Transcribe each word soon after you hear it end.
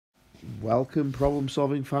Welcome problem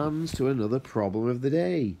solving fans to another problem of the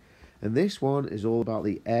day, and this one is all about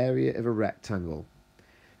the area of a rectangle.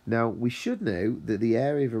 Now we should know that the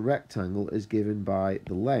area of a rectangle is given by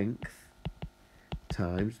the length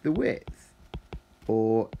times the width,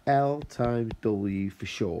 or L times W for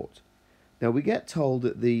short. Now we get told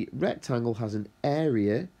that the rectangle has an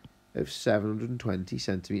area of 720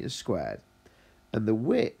 centimetres squared and the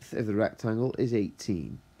width of the rectangle is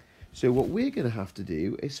 18. So what we're going to have to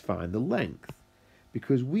do is find the length,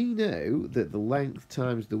 because we know that the length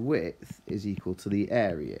times the width is equal to the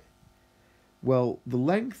area. Well, the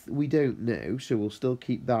length we don't know, so we'll still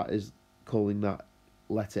keep that as calling that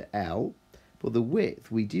letter L, but the width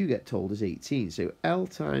we do get told is 18. So L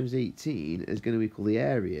times 18 is going to equal the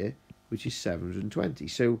area, which is 720.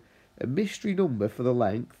 So a mystery number for the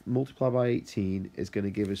length multiplied by 18 is going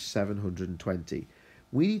to give us 720.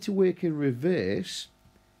 We need to work in reverse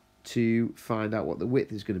to find out what the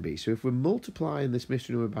width is going to be. So if we're multiplying this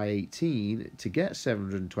mystery number by 18 to get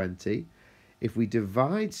 720, if we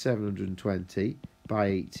divide 720 by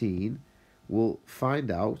 18, we'll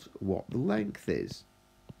find out what the length is.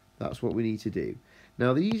 That's what we need to do.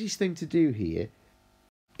 Now the easiest thing to do here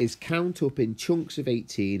is count up in chunks of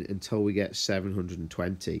 18 until we get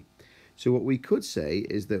 720. So what we could say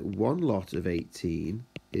is that one lot of 18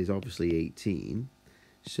 is obviously 18.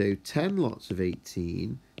 So 10 lots of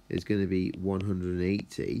 18 is going to be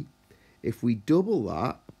 180. If we double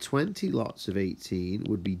that, 20 lots of 18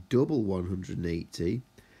 would be double 180.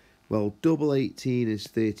 Well, double 18 is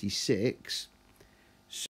 36.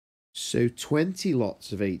 So 20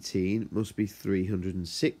 lots of 18 must be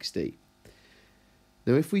 360.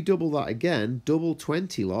 Now, if we double that again, double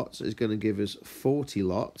 20 lots is going to give us 40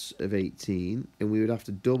 lots of 18, and we would have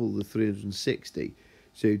to double the 360.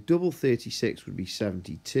 So double 36 would be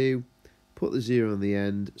 72. Put the 0 on the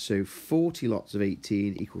end, so 40 lots of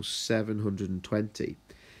 18 equals 720.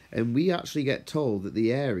 And we actually get told that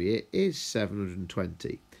the area is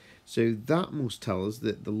 720. So that must tell us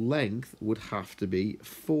that the length would have to be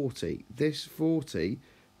 40. This 40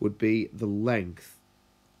 would be the length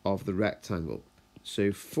of the rectangle.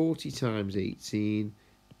 So 40 times 18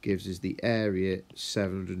 gives us the area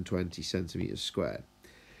 720 centimetres squared.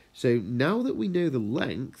 So now that we know the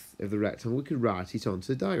length of the rectangle, we could write it onto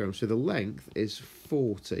the diagram. So the length is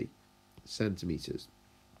 40 centimetres.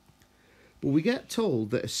 But we get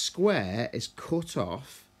told that a square is cut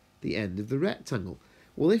off the end of the rectangle.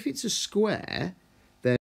 Well, if it's a square,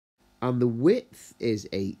 then and the width is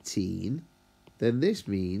 18, then this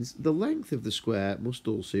means the length of the square must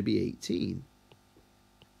also be 18.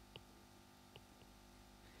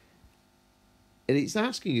 And it's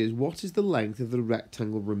asking us, what is the length of the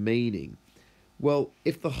rectangle remaining? Well,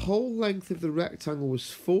 if the whole length of the rectangle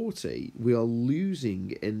was 40, we are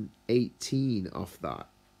losing an 18 off that.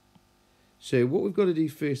 So what we've got to do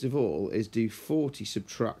first of all is do 40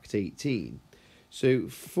 subtract 18. So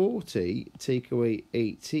 40 take away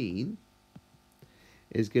 18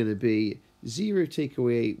 is going to be 0 take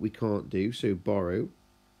away 8 we can't do, so borrow.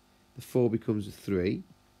 The 4 becomes a 3,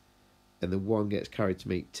 and the 1 gets carried to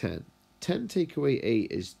make 10. 10 take away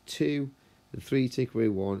 8 is 2, and 3 take away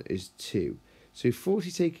 1 is 2. So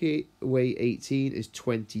 40 take away 18 is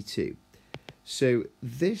 22. So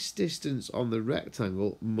this distance on the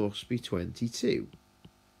rectangle must be 22.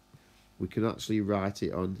 We can actually write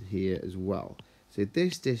it on here as well. So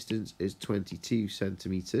this distance is 22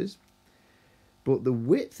 centimetres, but the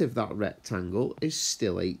width of that rectangle is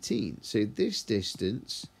still 18. So this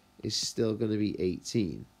distance is still going to be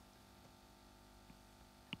 18.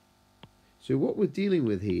 So what we're dealing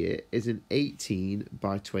with here is an 18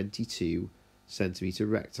 by 22 centimetre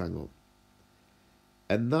rectangle.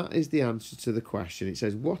 And that is the answer to the question. It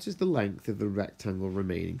says, what is the length of the rectangle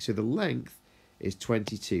remaining? So the length is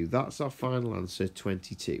 22. That's our final answer,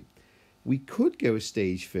 22. We could go a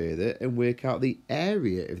stage further and work out the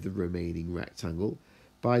area of the remaining rectangle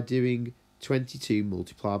by doing 22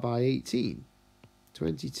 multiplied by 18.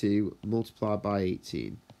 22 multiplied by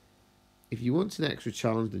 18. If you want an extra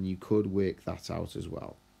challenge, then you could work that out as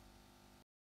well.